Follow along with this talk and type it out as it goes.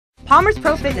Palmer's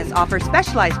Pro Fitness offers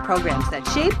specialized programs that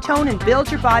shape, tone, and build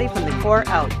your body from the core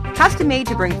out. Custom made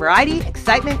to bring variety,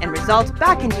 excitement, and results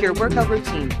back into your workout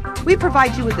routine. We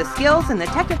provide you with the skills and the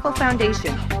technical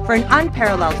foundation for an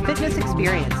unparalleled fitness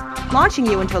experience, launching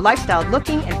you into a lifestyle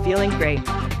looking and feeling great.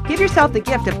 Give yourself the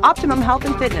gift of optimum health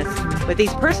and fitness with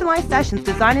these personalized sessions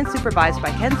designed and supervised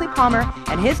by Kensley Palmer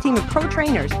and his team of pro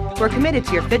trainers who are committed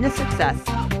to your fitness success.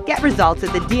 Get results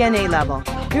at the DNA level.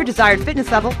 Your desired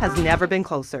fitness level has never been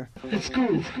closer. Let's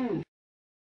go.